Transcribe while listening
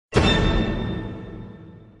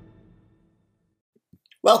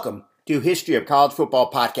Welcome to History of College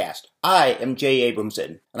Football Podcast. I am Jay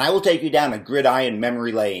Abramson, and I will take you down a gridiron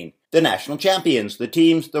memory lane. The national champions, the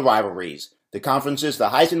teams, the rivalries, the conferences, the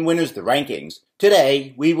Heisman winners, the rankings.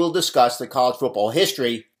 Today, we will discuss the college football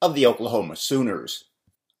history of the Oklahoma Sooners.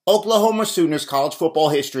 Oklahoma Sooners college football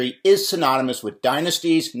history is synonymous with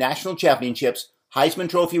dynasties, national championships, Heisman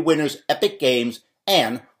Trophy winners, epic games,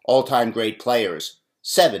 and all-time great players.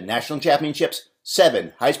 7 national championships,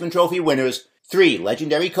 7 Heisman Trophy winners, 3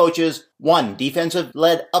 legendary coaches, 1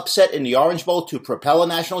 defensive-led upset in the Orange Bowl to propel a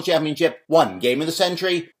national championship, 1 game of the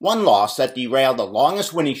century, 1 loss that derailed the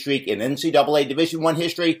longest winning streak in NCAA Division I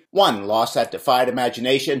history, 1 loss that defied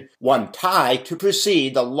imagination, 1 tie to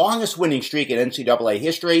precede the longest winning streak in NCAA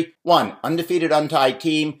history, 1 undefeated untied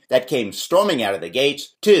team that came storming out of the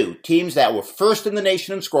gates, 2 teams that were first in the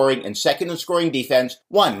nation in scoring and second in scoring defense,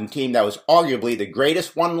 1 team that was arguably the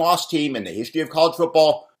greatest one-loss team in the history of college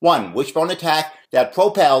football, 1 wishbone attack that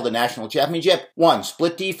propelled the national championship, 1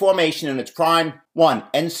 split D formation in its prime, 1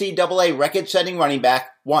 NCAA record-setting running back,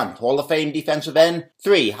 1 Hall of Fame defensive end,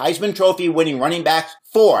 3 Heisman Trophy winning running backs,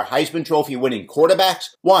 4 Heisman Trophy winning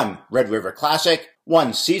quarterbacks, 1 Red River Classic,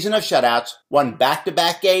 1 season of shutouts, 1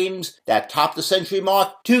 back-to-back games that topped the century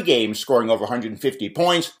mark, 2 games scoring over 150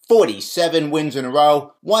 points, 47 wins in a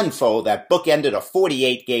row, 1 foe that bookended a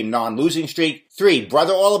 48-game non-losing streak, 3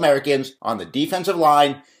 brother All-Americans on the defensive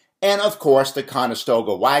line, and of course the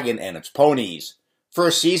Conestoga wagon and its ponies.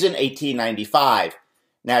 First season, 1895.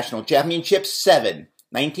 National championships, 7.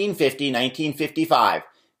 1950, 1955,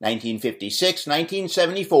 1956,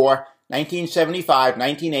 1974, 1975,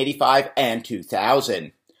 1985, and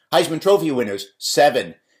 2000. Heisman Trophy winners,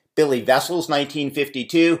 7. Billy Vessels,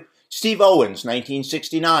 1952. Steve Owens,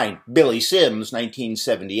 1969. Billy Sims,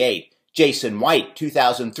 1978. Jason White,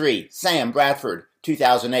 2003. Sam Bradford,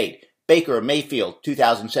 2008. Baker Mayfield,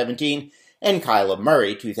 2017. And Kyler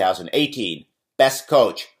Murray, 2018. Best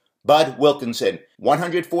coach, Bud Wilkinson,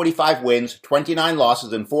 145 wins, 29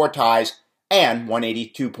 losses, and 4 ties, and won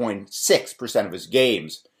 82.6% of his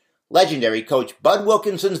games. Legendary coach Bud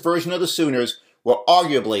Wilkinson's version of the Sooners were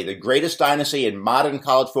arguably the greatest dynasty in modern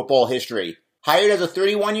college football history. Hired as a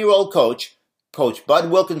 31-year-old coach, Coach Bud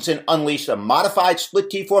Wilkinson unleashed a modified split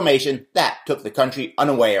T formation that took the country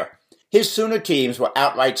unaware. His Sooner teams were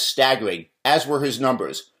outright staggering, as were his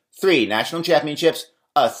numbers. 3 national championships,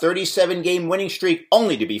 a 37-game winning streak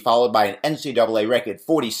only to be followed by an NCAA record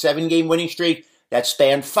 47-game winning streak that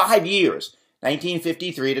spanned 5 years,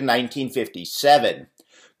 1953 to 1957.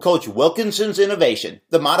 Coach Wilkinson's innovation,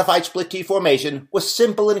 the modified split T formation, was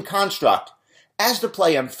simple in construct. As the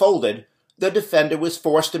play unfolded, the defender was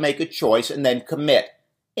forced to make a choice and then commit.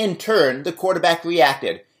 In turn, the quarterback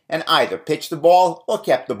reacted and either pitched the ball or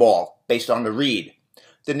kept the ball, based on the read.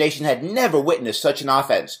 The nation had never witnessed such an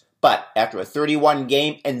offense, but after a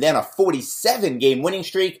 31-game and then a 47-game winning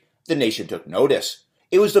streak, the nation took notice.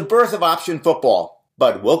 It was the birth of option football.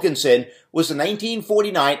 Bud Wilkinson was the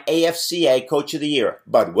 1949 AFCA Coach of the Year.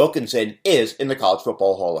 Bud Wilkinson is in the College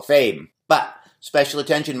Football Hall of Fame. But special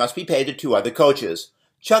attention must be paid to 2 other coaches.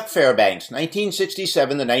 Chuck Fairbanks, 1967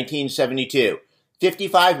 to 1972.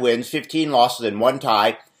 55 wins, 15 losses, and 1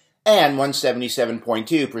 tie, and won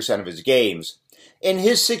 77.2% of his games. In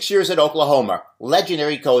his 6 years at Oklahoma,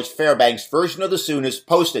 legendary coach Fairbanks' version of the Sooners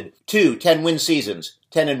posted 2 10-win seasons,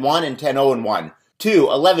 10-1 and 10-0-1, 2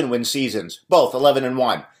 11-win seasons, both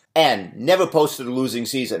 11-1, and never posted a losing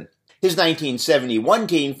season. His 1971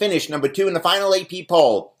 team finished number 2 in the final AP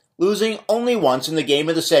poll, losing only once in the game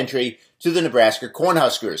of the century to the Nebraska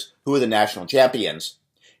Cornhuskers, who were the national champions.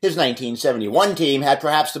 His 1971 team had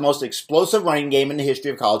perhaps the most explosive running game in the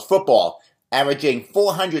history of college football, averaging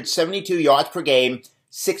 472 yards per game,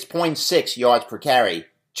 6.6 yards per carry.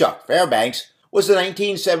 Chuck Fairbanks was the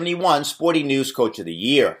 1971 Sporting News Coach of the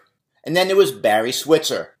Year. And then there was Barry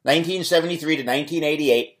Switzer, 1973 to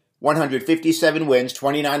 1988, 157 wins,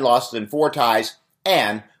 29 losses, and 4 ties,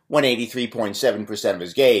 and won 83.7% of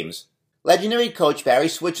his games. Legendary coach Barry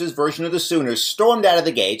Switzer's version of the Sooners stormed out of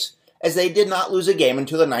the gates as they did not lose a game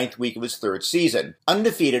until the 9th week of his 3rd season,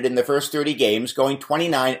 undefeated in the first 30 games, going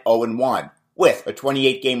 29-0-1, with a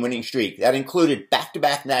 28-game winning streak that included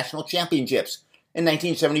back-to-back national championships in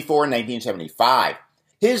 1974 and 1975.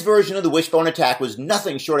 His version of the wishbone attack was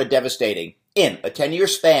nothing short of devastating. In a 10-year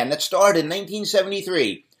span that started in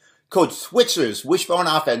 1973, Coach Switzer's wishbone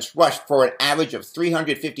offense rushed for an average of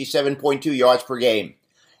 357.2 yards per game.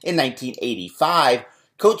 In 1985,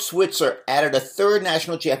 Coach Switzer added a 3rd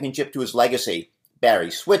national championship to his legacy.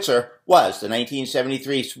 Barry Switzer was the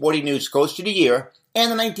 1973 Sporting News Coach of the Year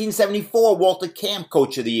and the 1974 Walter Camp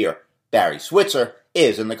Coach of the Year. Barry Switzer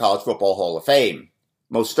is in the College Football Hall of Fame.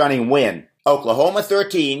 Most stunning win, Oklahoma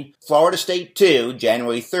 13, Florida State 2,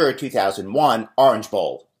 January 3rd, 2001, Orange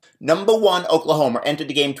Bowl. Number 1 Oklahoma entered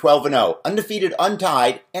the game 12-0, undefeated,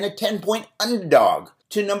 untied, and a 10-point underdog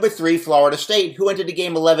to number 3 Florida State, who entered the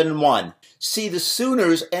game 11-1. See, the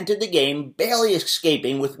Sooners entered the game barely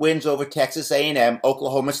escaping with wins over Texas A&M,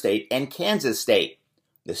 Oklahoma State, and Kansas State.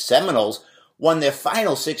 The Seminoles won their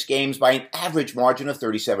final 6 games by an average margin of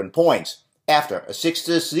 37 points. After a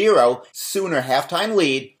 6-0 Sooner halftime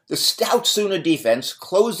lead, the stout Sooner defense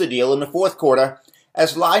closed the deal in the fourth quarter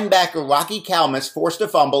as linebacker Rocky Kalmus forced a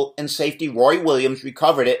fumble and safety Roy Williams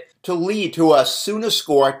recovered it to lead to a Sooner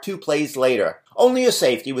score 2 plays later. Only a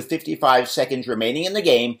safety with 55 seconds remaining in the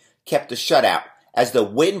game kept the shutout as the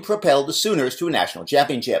win propelled the Sooners to a national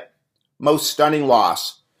championship. Most stunning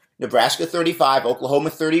loss: Nebraska 35, Oklahoma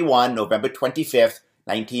 31, November 25th,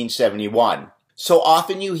 1971. So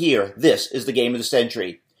often you hear, this is the game of the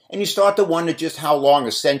century, and you start to wonder just how long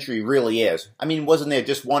a century really is. I mean, wasn't there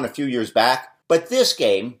just one a few years back? But this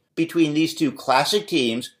game, between these two classic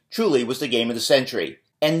teams, truly was the game of the century.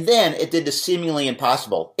 And then it did the seemingly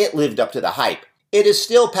impossible. It lived up to the hype. It is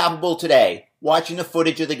still palpable today, watching the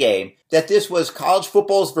footage of the game, that this was college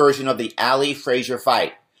football's version of the Ali Frazier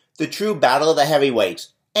fight, the true battle of the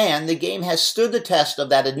heavyweights, and the game has stood the test of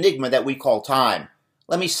that enigma that we call time.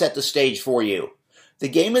 Let me set the stage for you. The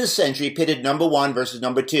game of the century pitted number 1 versus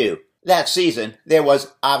number 2. That season, there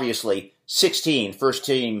was, obviously, 16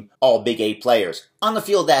 first-team All-Big 8 players. On the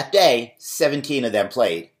field that day, 17 of them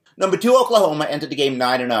played. Number 2 Oklahoma entered the game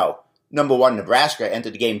 9-0. Number 1 Nebraska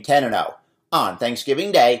entered the game 10-0. On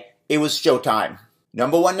Thanksgiving Day, it was showtime.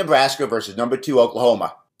 Number 1 Nebraska versus number 2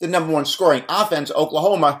 Oklahoma. The number 1 scoring offense,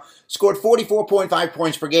 Oklahoma, scored 44.5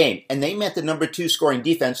 points per game, and they met the number 2 scoring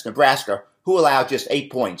defense, Nebraska, who allowed just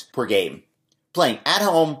 8 points per game. Playing at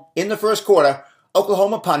home in the first quarter,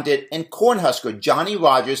 Oklahoma punted, and Cornhusker Johnny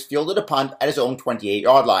Rogers fielded a punt at his own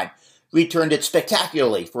 28-yard line, returned it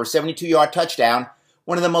spectacularly for a 72-yard touchdown,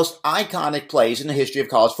 one of the most iconic plays in the history of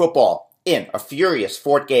college football. In a furious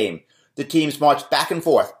fort game, the teams marched back and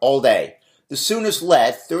forth all day. The Sooners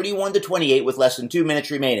led 31-28 with less than 2 minutes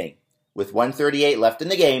remaining. With 1:38 left in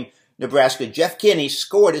the game, Nebraska Jeff Kinney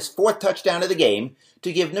scored his 4th touchdown of the game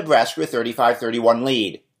to give Nebraska a 35-31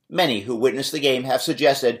 lead. Many who witnessed the game have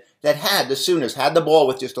suggested that had the Sooners had the ball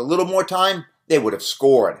with just a little more time, they would have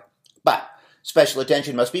scored. But special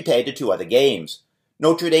attention must be paid to 2 other games.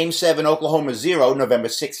 Notre Dame 7, Oklahoma 0, November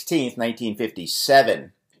 16,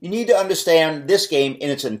 1957. You need to understand this game in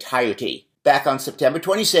its entirety. Back on September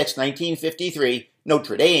 26, 1953,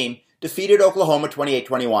 Notre Dame defeated Oklahoma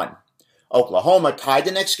 28-21. Oklahoma tied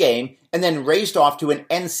the next game and then raced off to an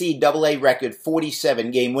NCAA record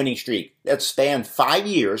 47-game winning streak that spanned 5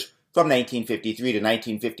 years from 1953 to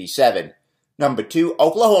 1957. Number 2,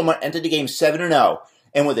 Oklahoma entered the game 7-0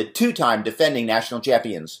 and were the 2-time defending national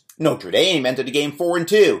champions. Notre Dame entered the game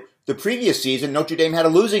 4-2. The previous season, Notre Dame had a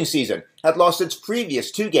losing season, had lost its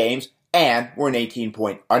previous 2 games, and were an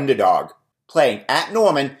 18-point underdog. Playing at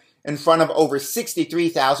Norman in front of over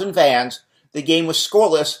 63,000 fans, the game was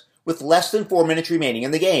scoreless with less than 4 minutes remaining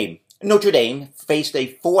in the game. Notre Dame faced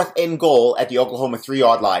a 4th and goal at the Oklahoma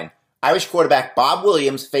 3-yard line. Irish quarterback Bob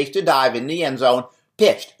Williams faced a dive in the end zone,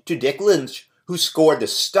 pitched to Dick Lynch, who scored the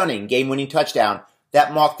stunning game-winning touchdown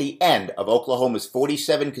that marked the end of Oklahoma's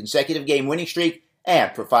 47 consecutive game winning streak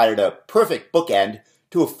and provided a perfect bookend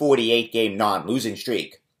to a 48-game non-losing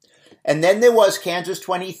streak. And then there was Kansas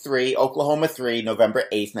 23, Oklahoma 3, November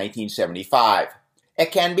 8, 1975.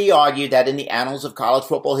 It can be argued that in the annals of college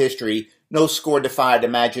football history, no score defied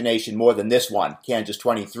imagination more than this one, Kansas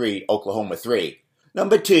 23, Oklahoma 3.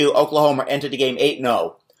 Number 2, Oklahoma entered the game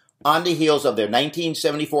 8-0, on the heels of their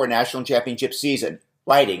 1974 national championship season,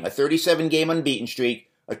 riding a 37-game unbeaten streak,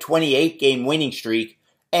 a 28-game winning streak,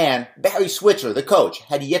 and Barry Switzer, the coach,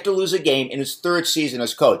 had yet to lose a game in his 3rd season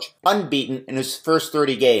as coach, unbeaten in his first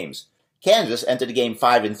 30 games. Kansas entered the game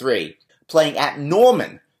 5-3. Playing at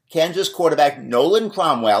Norman, Kansas quarterback Nolan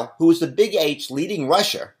Cromwell, who was the Big H's leading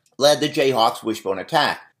rusher, led the Jayhawks' wishbone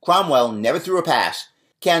attack. Cromwell never threw a pass.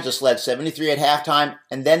 Kansas led 73 at halftime,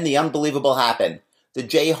 and then the unbelievable happened. The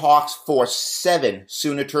Jayhawks forced 7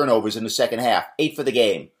 Sooner turnovers in the second half, 8 for the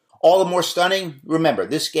game. All the more stunning, remember,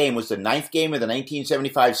 this game was the 9th game of the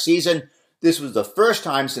 1975 season. This was the first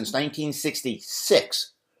time since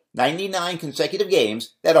 1966, 99 consecutive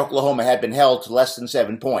games, that Oklahoma had been held to less than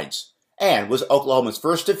 7 points, and was Oklahoma's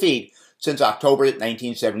first defeat since October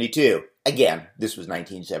 1972. Again, this was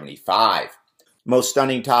 1975. Most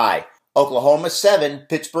stunning tie: Oklahoma 7,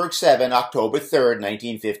 Pittsburgh 7, October 3rd,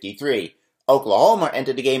 1953. Oklahoma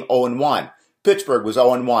entered the game 0-1. Pittsburgh was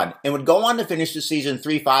 0-1 and would go on to finish the season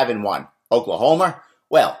 3-5-1. Oklahoma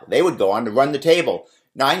Well, they would go on to run the table,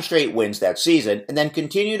 9 straight wins that season, and then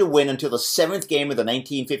continue to win until the 7th game of the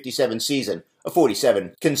 1957 season, a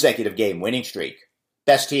 47 consecutive game winning streak.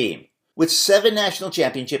 Best team. With 7 national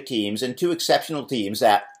championship teams and 2 exceptional teams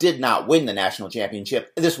that did not win the national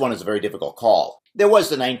championship, this one is a very difficult call. There was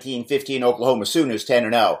the 1915 Oklahoma Sooners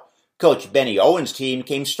 10-0. Coach Benny Owens' team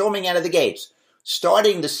came storming out of the gates,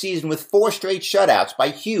 starting the season with 4 straight shutouts by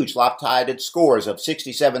huge lopsided scores of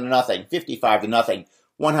 67-0, 55-0,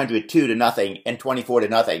 102-0, and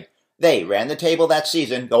 24-0. They ran the table that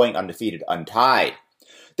season, going undefeated untied.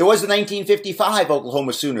 There was the 1955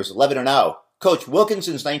 Oklahoma Sooners 11-0. Coach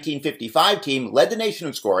Wilkinson's 1955 team led the nation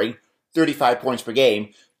in scoring, 35 points per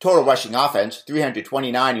game, total rushing offense,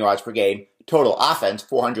 329 yards per game, total offense,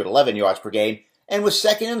 411 yards per game, and was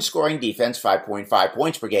second in scoring defense, 5.5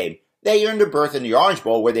 points per game. They earned a berth in the Orange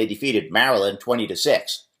Bowl where they defeated Maryland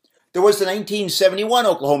 20-6. There was the 1971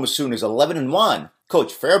 Oklahoma Sooners 11-1.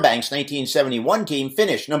 Coach Fairbanks' 1971 team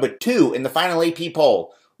finished number 2 in the final AP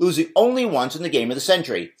poll, losing only once in the game of the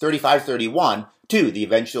century, 35-31, to the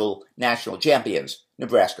eventual national champions,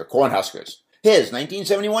 Nebraska Cornhuskers. His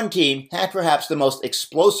 1971 team had perhaps the most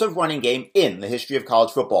explosive running game in the history of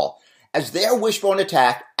college football, as their wishbone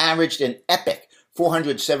attack averaged an epic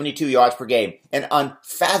 472 yards per game, an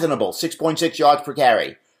unfathomable 6.6 yards per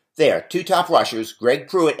carry. Their 2 top rushers, Greg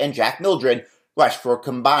Pruitt and Jack Mildren, rushed for a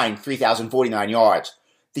combined 3,049 yards.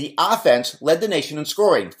 The offense led the nation in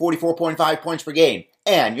scoring, 44.5 points per game,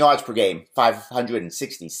 and yards per game,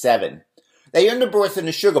 567. They earned a berth in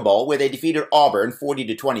the Sugar Bowl, where they defeated Auburn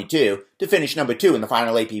 40-22 to finish number 2 in the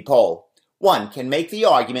final AP poll. One can make the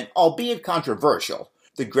argument, albeit controversial.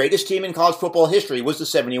 The greatest team in college football history was the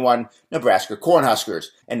 71 Nebraska Cornhuskers,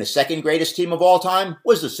 and the second greatest team of all time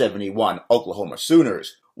was the 71 Oklahoma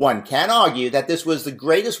Sooners. One can argue that this was the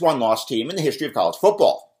greatest one-loss team in the history of college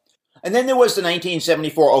football. And then there was the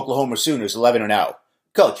 1974 Oklahoma Sooners 11-0.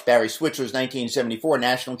 Coach Barry Switzer's 1974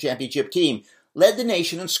 national championship team led the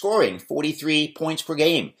nation in scoring, 43 points per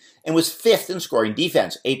game, and was 5th in scoring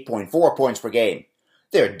defense, 8.4 points per game.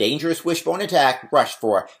 Their dangerous wishbone attack rushed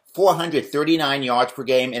for 439 yards per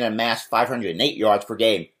game and amassed 508 yards per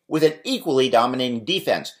game, with an equally dominating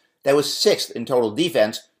defense that was 6th in total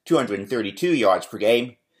defense, 232 yards per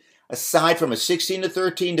game. Aside from a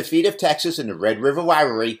 16-13 defeat of Texas in the Red River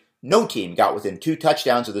rivalry, no team got within 2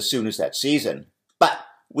 touchdowns of the Sooners that season. But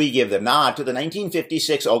we give the nod to the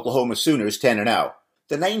 1956 Oklahoma Sooners 10-0.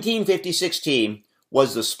 The 1956 team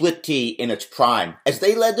was the split T in its prime, as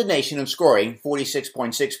they led the nation in scoring,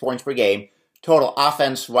 46.6 points per game, total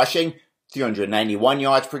offense rushing, 391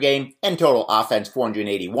 yards per game, and total offense,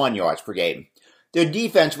 481 yards per game. Their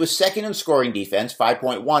defense was second in scoring defense,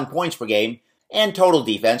 5.1 points per game, and total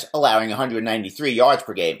defense, allowing 193 yards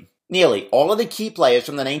per game. Nearly all of the key players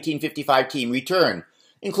from the 1955 team returned,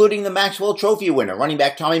 including the Maxwell Trophy winner, running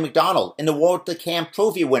back Tommy McDonald, and the Walter Camp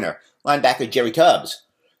Trophy winner, linebacker Jerry Tubbs.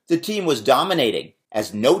 The team was dominating,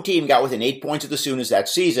 as no team got within 8 points of the Sooners that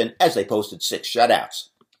season, as they posted 6 shutouts.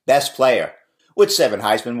 Best player. With 7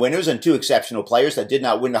 Heisman winners and 2 exceptional players that did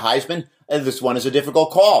not win the Heisman, this one is a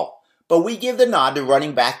difficult call. But we give the nod to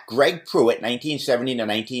running back Greg Pruitt, 1970 to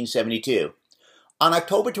 1972. On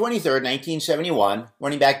October 23, 1971,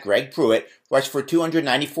 running back Greg Pruitt rushed for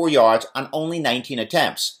 294 yards on only 19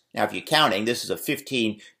 attempts. Now, if you're counting, this is a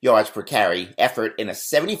 15 yards per carry effort in a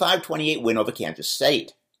 75-28 win over Kansas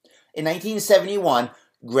State. In 1971,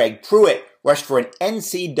 Greg Pruitt rushed for an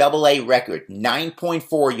NCAA record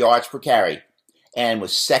 9.4 yards per carry and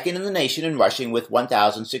was second in the nation in rushing with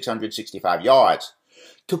 1,665 yards.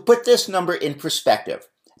 To put this number in perspective,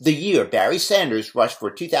 the year Barry Sanders rushed for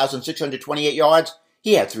 2,628 yards,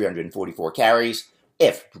 he had 344 carries.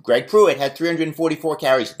 If Greg Pruitt had 344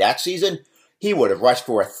 carries that season, he would have rushed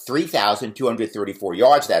for 3,234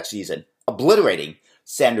 yards that season, obliterating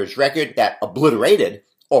Sanders' record that obliterated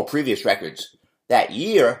all previous records. That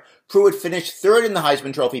year, Pruitt finished 3rd in the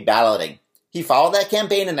Heisman Trophy balloting. He followed that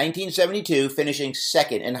campaign in 1972, finishing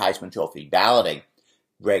 2nd in Heisman Trophy balloting.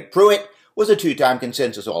 Greg Pruitt was a 2-time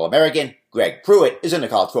consensus All-American. Greg Pruitt is in the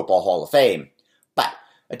College Football Hall of Fame. But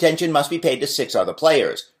attention must be paid to 6 other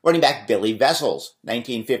players. Running back Billy Vessels,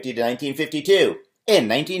 1950 to 1952. In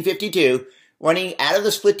 1952, running out of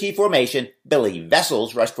the split T formation, Billy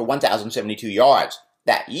Vessels rushed for 1,072 yards.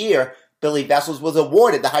 That year, Billy Vessels was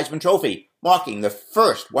awarded the Heisman Trophy, marking the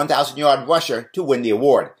first 1,000-yard rusher to win the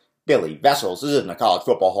award. Billy Vessels is in the College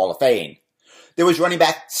Football Hall of Fame. There was running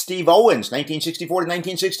back Steve Owens, 1964 to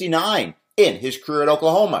 1969. In his career at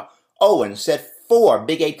Oklahoma, Owens set 4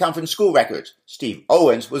 Big 8 Conference school records. Steve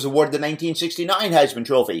Owens was awarded the 1969 Heisman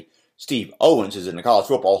Trophy. Steve Owens is in the College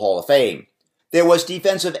Football Hall of Fame. There was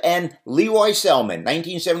defensive end Leroy Selmon,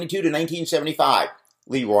 1972 to 1975.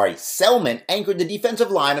 Leroy Selmon anchored the defensive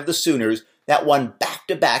line of the Sooners that won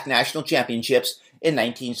back-to-back national championships in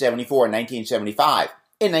 1974 and 1975.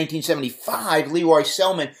 In 1975, Leroy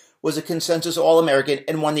Selmon was a consensus All-American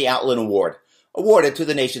and won the Outland Award, awarded to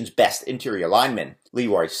the nation's best interior lineman.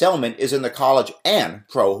 Leroy Selmon is in the College and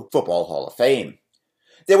Pro Football Hall of Fame.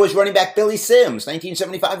 There was running back Billy Sims,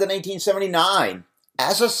 1975 to 1979.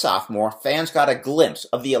 As a sophomore, fans got a glimpse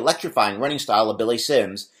of the electrifying running style of Billy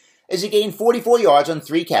Sims as he gained 44 yards on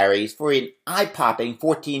 3 carries for an eye-popping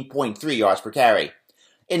 14.3 yards per carry.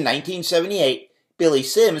 In 1978, Billy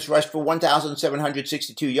Sims rushed for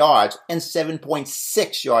 1,762 yards and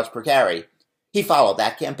 7.6 yards per carry. He followed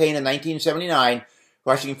that campaign in 1979,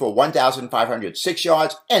 rushing for 1,506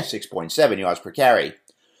 yards and 6.7 yards per carry.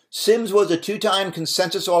 Sims was a 2-time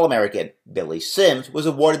consensus All-American. Billy Sims was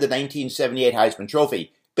awarded the 1978 Heisman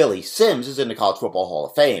Trophy. Billy Sims is in the College Football Hall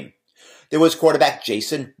of Fame. There was quarterback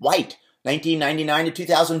Jason White, 1999 to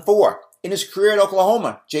 2004. In his career at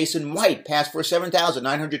Oklahoma, Jason White passed for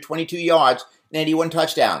 7,922 yards and 81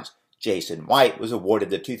 touchdowns. Jason White was awarded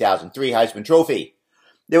the 2003 Heisman Trophy.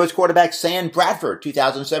 There was quarterback Sam Bradford,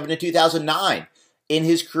 2007 to 2009. In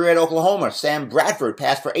his career at Oklahoma, Sam Bradford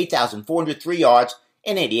passed for 8,403 yards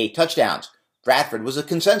and 88 touchdowns. Bradford was a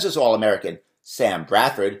consensus All-American. Sam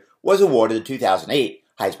Bradford was awarded the 2008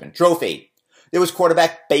 Heisman Trophy. There was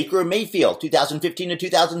quarterback Baker Mayfield, 2015 to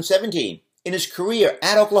 2017. In his career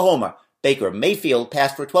at Oklahoma, Baker Mayfield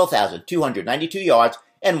passed for 12,292 yards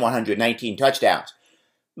and 119 touchdowns.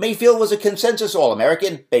 Mayfield was a consensus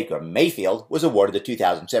All-American. Baker Mayfield was awarded the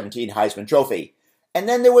 2017 Heisman Trophy. And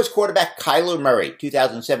then there was quarterback Kyler Murray,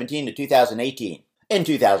 2017 to 2018. In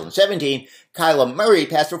 2017, Kyler Murray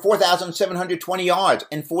passed for 4,720 yards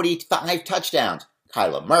and 45 touchdowns.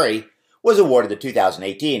 Kyler Murray was awarded the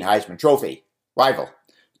 2018 Heisman Trophy. Rival,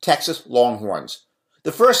 Texas Longhorns.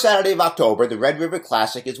 The first Saturday of October, the Red River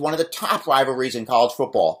Classic is one of the top rivalries in college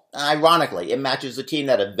football. Ironically, it matches the team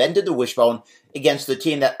that invented the wishbone against the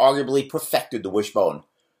team that arguably perfected the wishbone.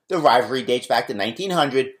 The rivalry dates back to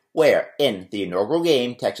 1900, where, in the inaugural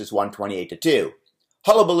game, Texas won 28-2.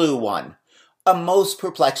 Hullabaloo won. A most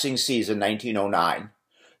perplexing season, 1909.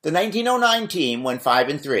 The 1909 team went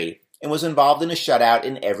 5-3 and was involved in a shutout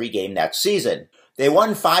in every game that season. They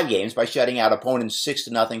won 5 games by shutting out opponents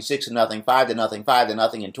 6-0, 6-0, 5-0,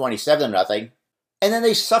 5-0, and 27-0. And then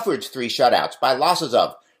they suffered 3 shutouts by losses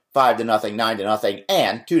of 5-0, 9-0,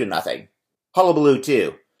 and 2-0. Hullabaloo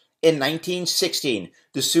 2. In 1916,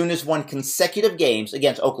 the Sooners won consecutive games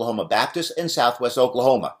against Oklahoma Baptist and Southwest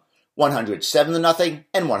Oklahoma, 107-0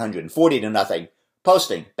 and 140-0,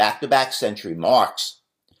 posting back-to-back century marks.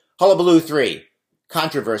 Hullabaloo 3.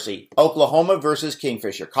 Controversy, Oklahoma versus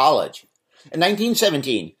Kingfisher College. In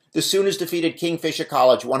 1917, the Sooners defeated Kingfisher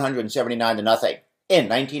College 179-0. In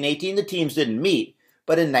 1918, the teams didn't meet,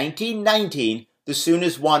 but in 1919, the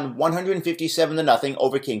Sooners won 157-0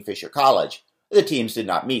 over Kingfisher College. The teams did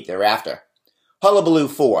not meet thereafter. Hullabaloo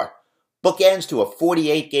 4. Bookends to a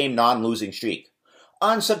 48-game non-losing streak.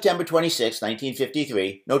 On September 26,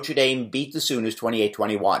 1953, Notre Dame beat the Sooners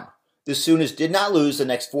 28-21. The Sooners did not lose the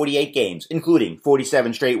next 48 games, including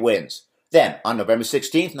 47 straight wins. Then, on November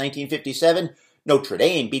 16, 1957, Notre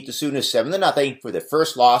Dame beat the Sooners 7-0 for their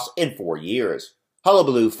first loss in 4 years.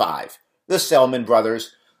 Hullabaloo 5. The Selmon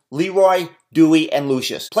brothers, Leroy, Dewey, and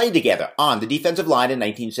Lucius, played together on the defensive line in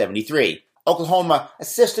 1973. Oklahoma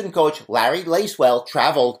assistant coach Larry Lacewell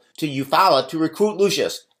traveled to Eufaula to recruit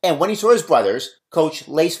Lucius, and when he saw his brothers, Coach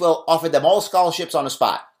Lacewell offered them all scholarships on the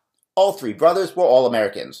spot. All 3 brothers were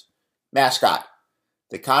All-Americans. Mascot,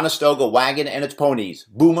 the Conestoga Wagon and its ponies,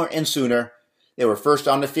 Boomer and Sooner. They were first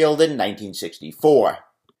on the field in 1964.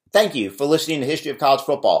 Thank you for listening to History of College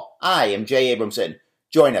Football. I am Jay Abramson.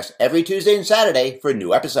 Join us every Tuesday and Saturday for a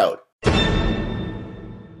new episode.